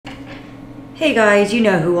Hey guys, you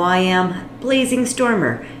know who I am. Blazing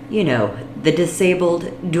Stormer. You know, the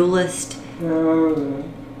disabled duelist. W-H-A.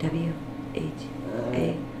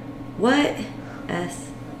 What?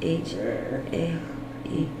 S-H-A-E.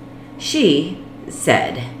 She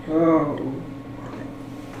said,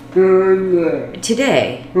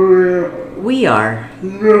 today we are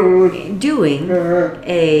doing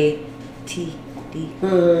a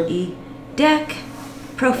TDE deck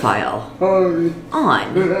profile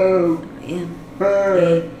on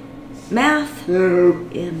M-A math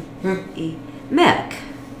M-E Mech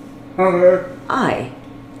I-T-O-T.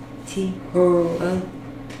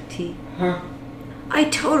 I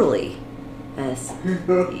totally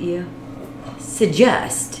S-U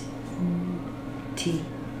suggest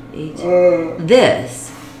T-H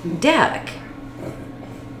this deck.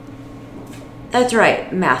 That's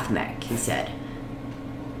right, Math Mech, he said.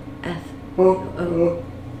 F-O-R.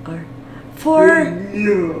 For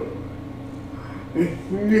new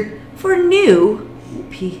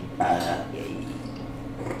P-L-A.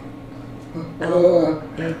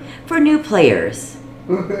 For new players.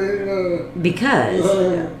 Because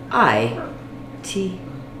I-T-H-A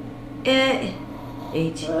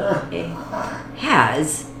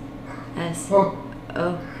has S-O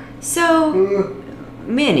so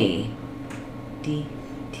many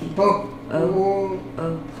D-T-O-O-L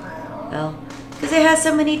because it has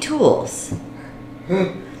so many tools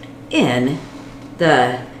in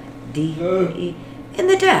the D-E in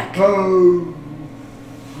the deck.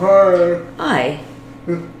 I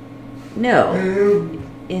know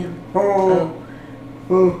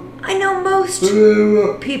I know most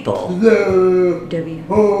people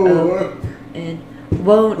W-O-N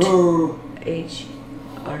won't H-R-U-N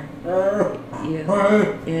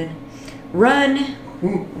run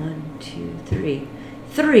 1, 2, 3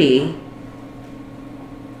 3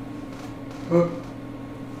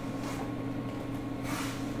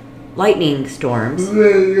 lightning storms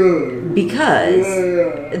because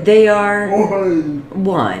they are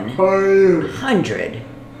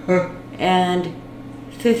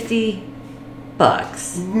 150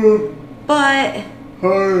 bucks. But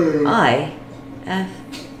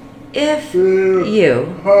if you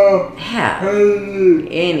have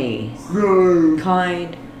any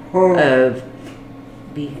kind of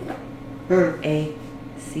B-A-C-K-R-O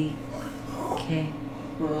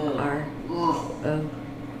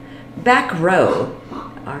back row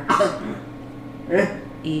R-E-M-O-V-E-L.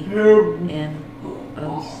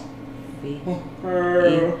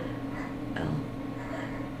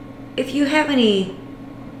 If you have any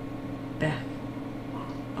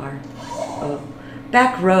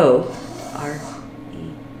back row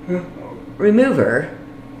R-E remover,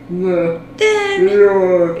 then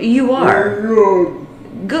you are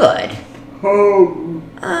good.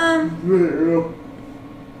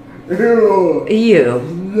 You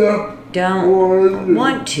don't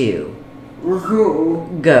want to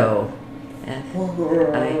go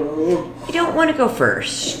F-I. You don't want to go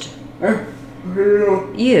first.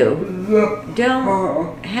 You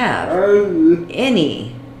don't have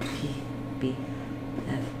any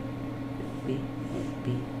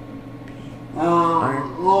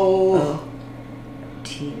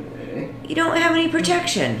P-B-F-B-B-P-R-O-T. You don't have any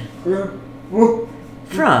protection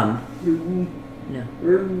from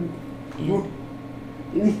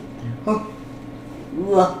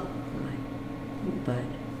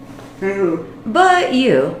but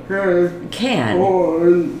you can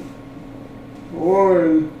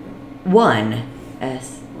one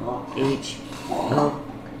S-H-O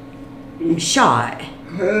shot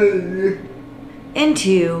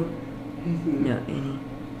into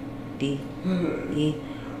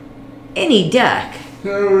any deck.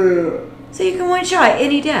 So you can one shot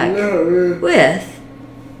any deck with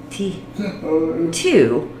two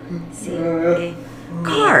C-A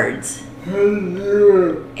cards.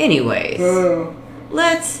 Anyways,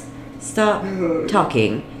 let's stop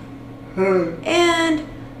talking and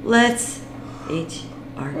let's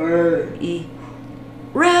H-R-E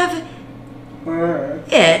rev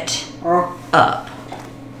it up.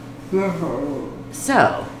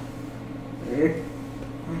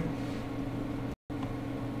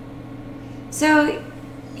 So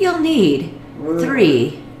you'll need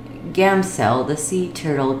 3 Gamcell, the Sea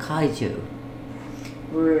Turtle Kaiju,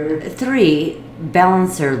 3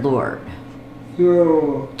 Balancer Lord,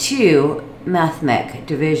 2 Math Mech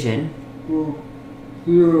Division,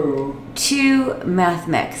 2 Math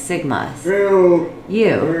Mech Sigmas.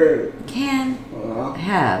 You can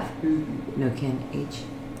have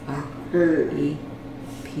H-R-E-P-L,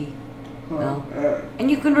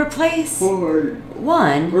 and you can replace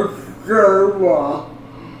 1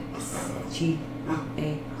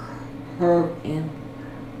 G-A M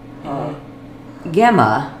A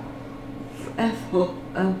gamma F O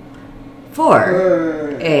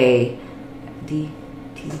 4 A D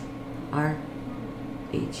T R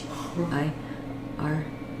H I R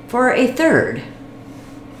for a third.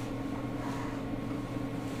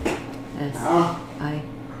 S I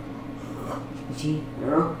G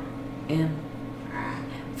M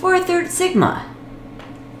for a third sigma.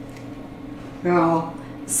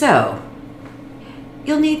 So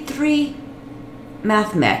you'll need 3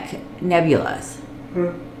 Mech nebulas,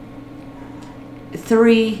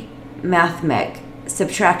 3 Mech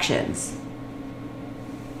subtractions,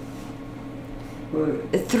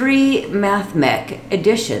 3 Mech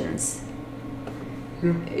additions,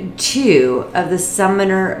 2 of the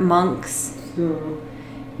summoner monks,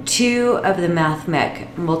 2 of the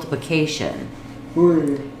Mech multiplication,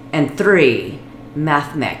 and 3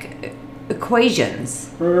 Mech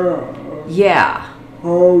equations. Yeah.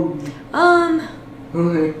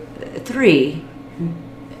 3.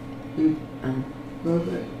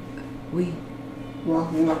 We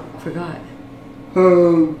forgot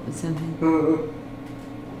something.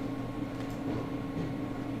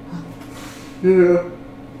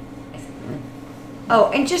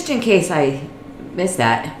 Oh, and just in case I missed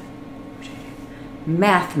that,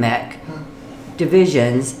 Mech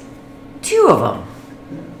divisions, 2 of them,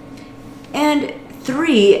 and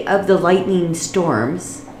 3 of the lightning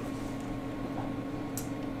storms,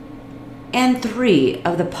 and 3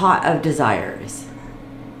 of the pot of desires,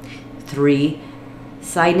 3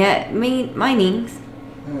 Cynet minings,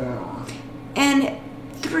 and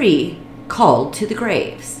 3 called to the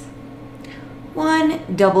graves,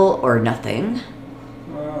 1 double or nothing,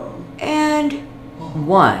 and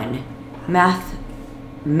 1 Mech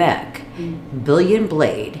billion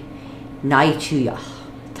blade Yugioh.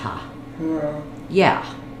 Yeah.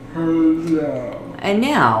 And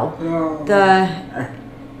now the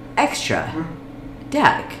extra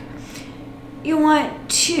deck. You want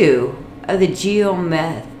 2 of the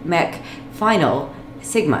Mech final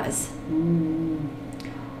sigmas,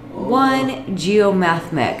 1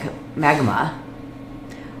 Mech magma,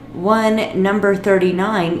 1 number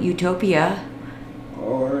 39 utopia,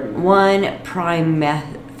 1 prime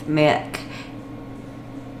Mech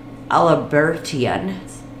Albertian,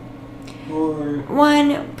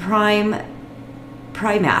 1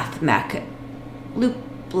 primath Mech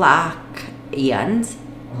Luplacians,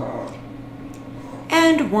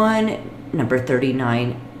 and 1 number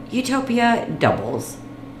 39 utopia doubles,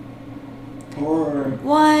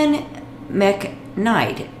 1 Mech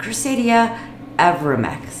Knight Crusadia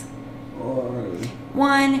Avramex,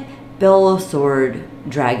 1 Bill Sword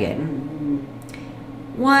Dragon,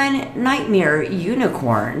 1 Nightmare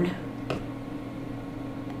Unicorn,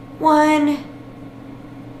 1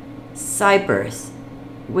 Cypress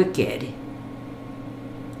Wicked,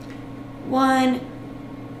 1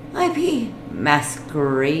 IP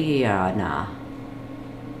Masquerana,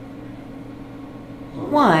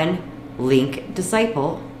 1 Link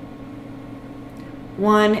Disciple,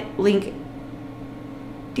 1 Link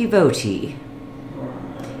Devotee,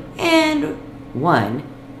 and 1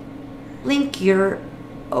 Link your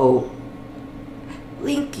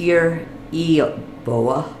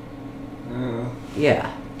Boa.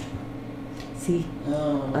 Yeah. See?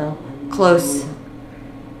 Close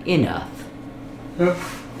enough.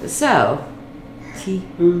 So, T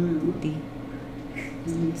D.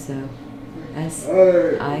 So, S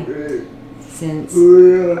I. Since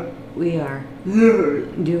we are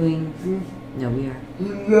doing. No, we are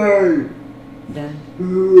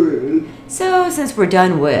done. So, since we're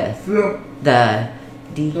done with the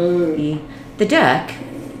D E, the deck,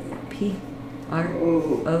 P R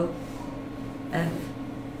O F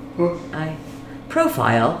I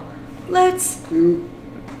profile, let's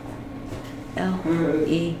L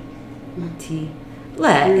E T.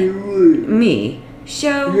 Let me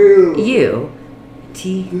show you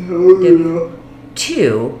T W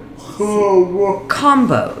 2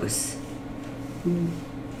 combos.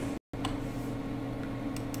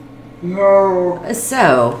 So,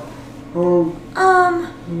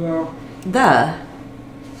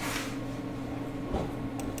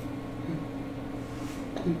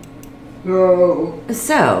 the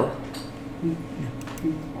so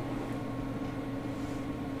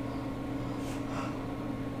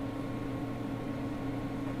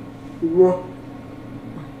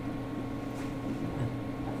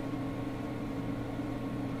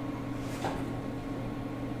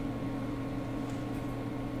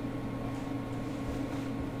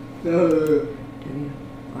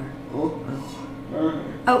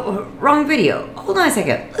oh, wrong video. Hold on a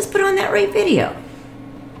second. Let's put on that right video.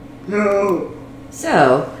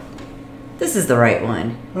 So, This is the right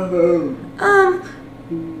one.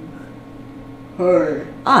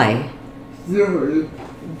 I. W.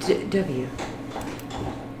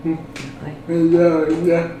 I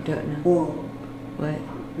don't know what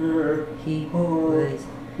he was.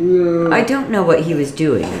 I don't know what he was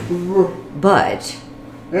doing, but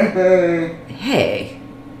hey,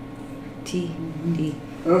 T D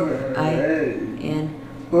I N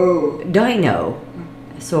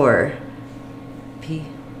dinosaur P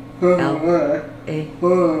L A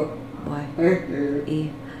Y E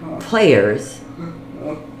players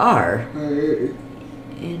are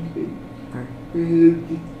in are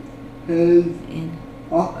in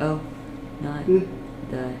not the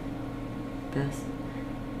best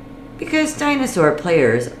because dinosaur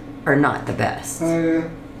players are not the best.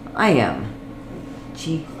 I am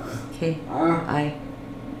G K I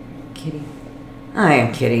kidding. I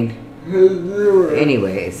am kidding.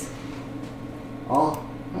 Anyways.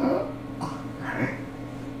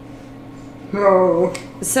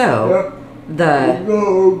 So the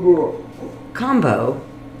combo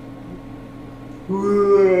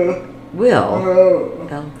will let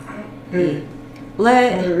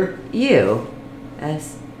you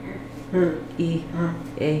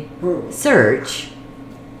search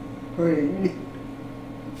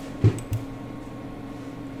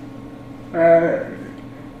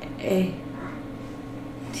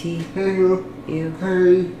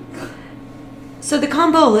So the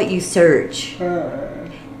combo will let you search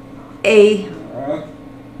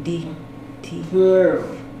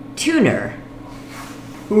tuner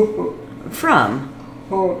from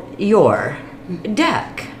your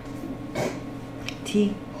deck.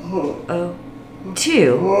 To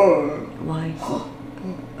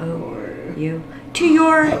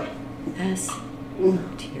your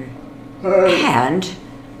hand,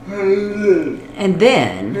 and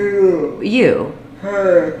then you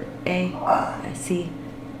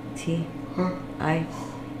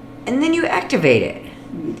and then you activate it.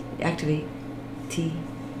 Activate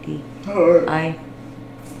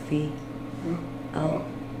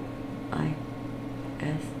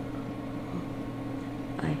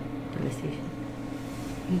devastation.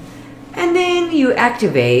 And then you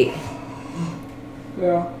activate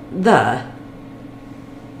the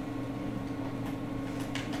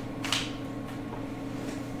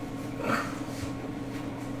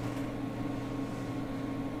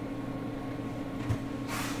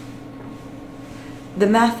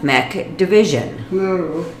Mech division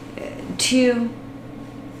to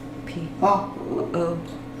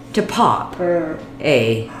pop ALIN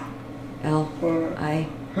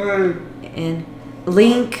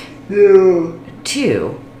link to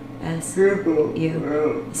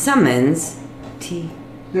SU summons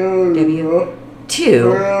TW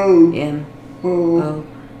to MO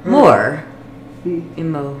more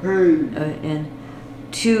and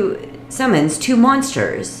to summons two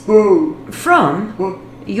monsters from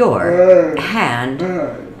your hand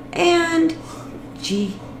and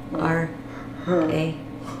GRAV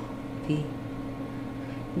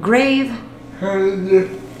grave,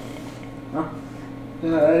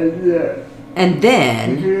 and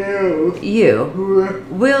then you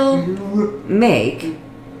will make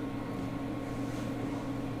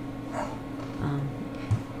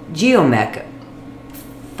Yugioh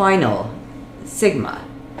final Sigma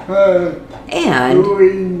and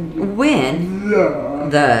win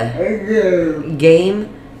the game,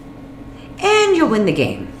 and you'll win the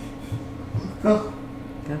game. Go.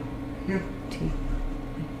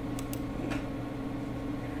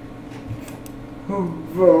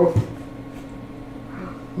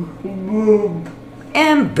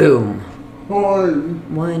 And boom.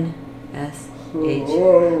 One SH.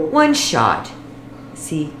 One shot.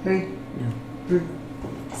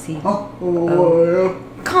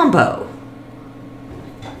 Combo.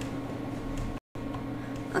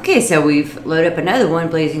 Okay, so we've loaded up another one,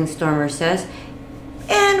 Blazing Stormer says,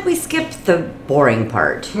 and we skipped the boring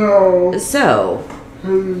part. So,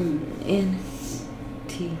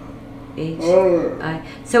 NTHI.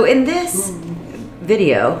 So in this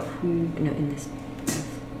video, no, in this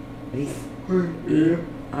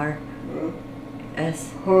VERS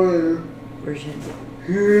version,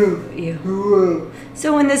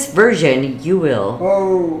 so in this version, you will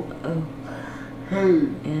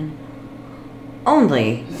and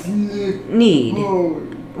only need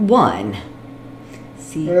one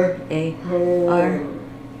CAR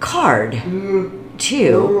card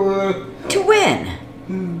to win.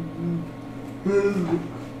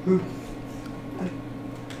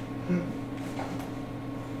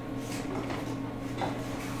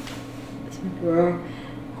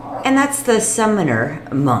 And that's the Summoner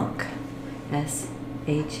Monk.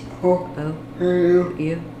 H-O-U-T.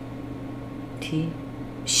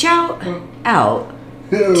 Shout out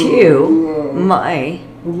to my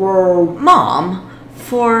mom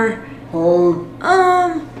for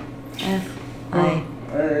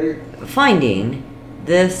finding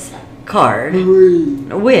this card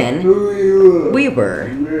when we were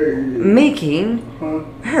making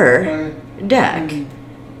her deck.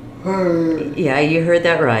 Yeah, you heard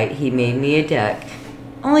that right. He made me a deck.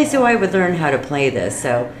 Only so I would learn how to play this,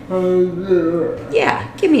 so yeah,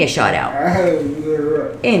 give me a shout out.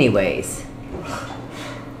 Anyways.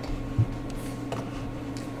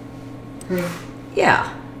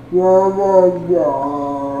 Yeah. Blah, blah,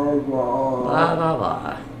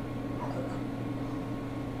 blah.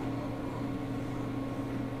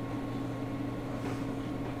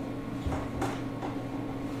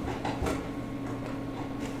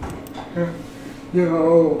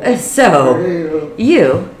 So,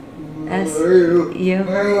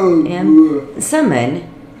 summon,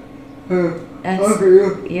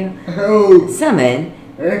 summon,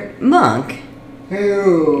 monk,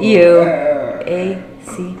 U-A-C-T,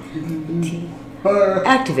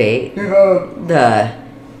 activate the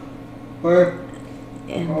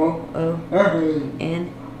M-O-N-K,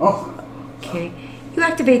 you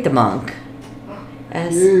activate the monk,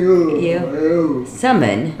 S-U,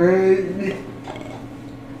 summon,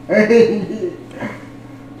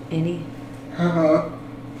 any L,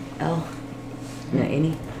 no,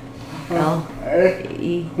 any L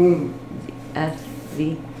E F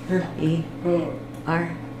V E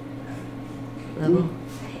R level,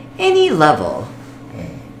 any level,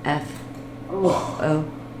 F O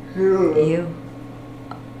U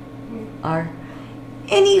R,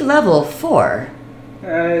 any level 4,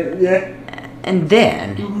 and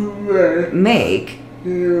then make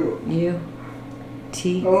U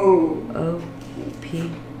T O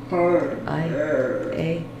P I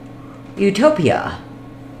A Utopia,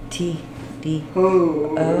 T D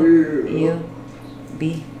O U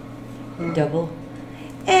B double,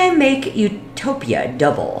 and make Utopia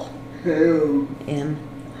double, M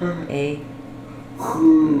A,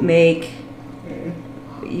 make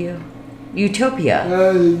Utopia,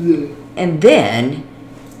 and then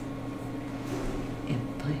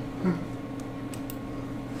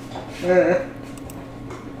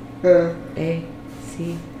A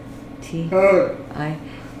C T I,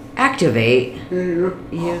 activate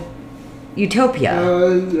Utopia,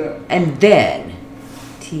 and then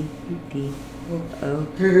T D O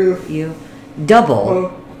U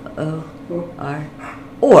double O R,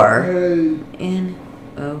 or N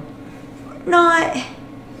O, not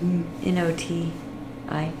N O T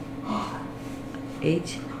I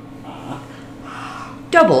H,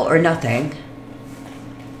 double or nothing.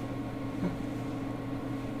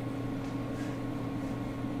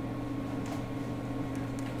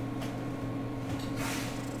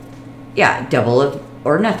 Yeah, double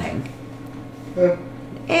or nothing.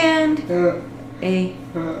 And A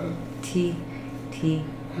T T,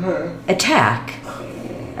 attack,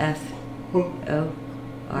 F O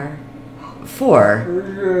R, for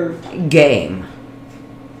game.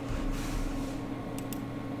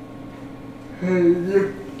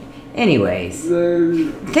 Anyways,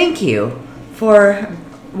 thank you for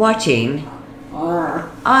watching.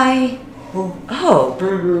 I hope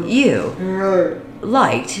you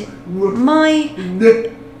liked my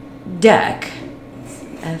deck,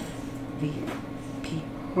 F V P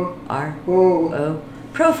R O,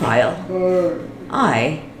 profile,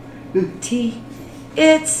 I T,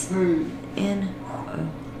 it's N O,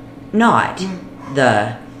 not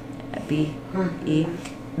the B E,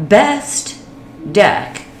 best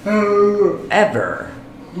deck ever,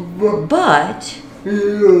 but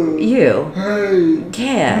you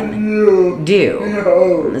can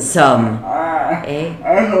do some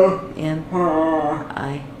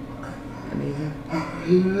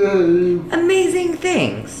amazing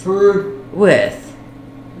things with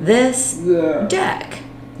this deck.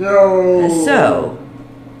 So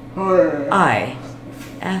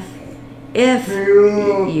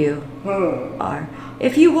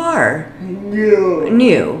if you are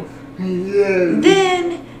new,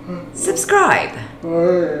 then subscribe.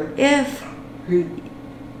 If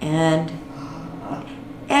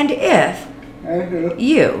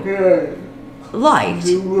you liked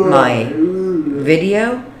my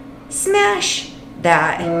video, smash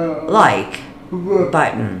that like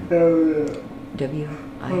button,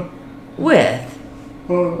 W-I, with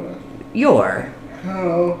your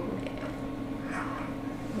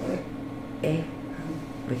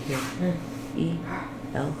with your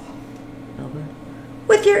elbow,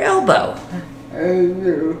 with your elbow.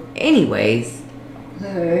 Anyways,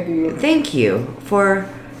 Thank you for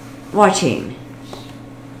watching.